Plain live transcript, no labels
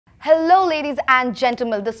Hello ladies and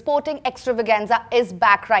gentlemen, the sporting extravaganza is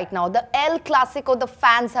back right now. The El Clasico the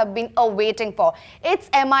fans have been awaiting for.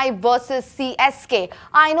 It's MI versus CSK.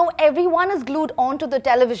 I know everyone is glued onto the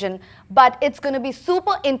television, but it's going to be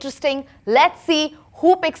super interesting. Let's see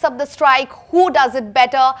who picks up the strike, who does it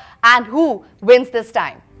better and who wins this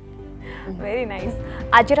time. Very nice.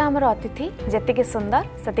 Ajira Atithi जेतिकी सुंदर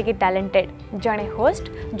सेतिकी talented जणे host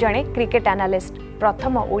जणे cricket analyst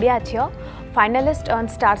प्रथम Odia झियो finalist on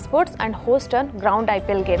star sports and host on ground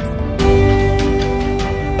IPL games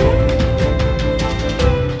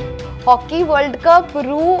hockey world cup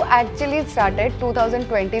रू actually started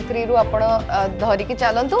 2023 रू आपण धरी की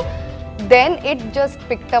चलंतु. Then it just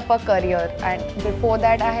picked up a career, and before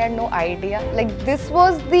that I had no idea. Like this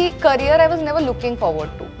was the career I was never looking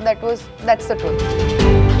forward to. That's the truth.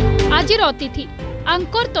 Ajira Atithi,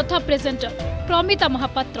 anchor तथा presenter Pramita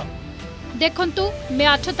Mahapatra. देखंतु मे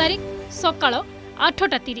 8 तारिख सकाळ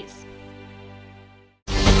 8:30.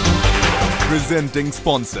 Presenting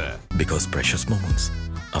sponsor. Because precious moments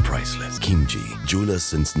are priceless. Kimchi, jewelers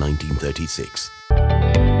since 1936.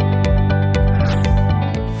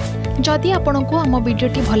 जदि आपंक आम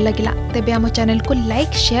भिडी भल लगा तेब आम चैनल को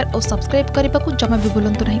लाइक शेयर और सब्सक्राइब करने को जमा भी भूलु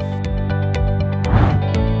नहीं.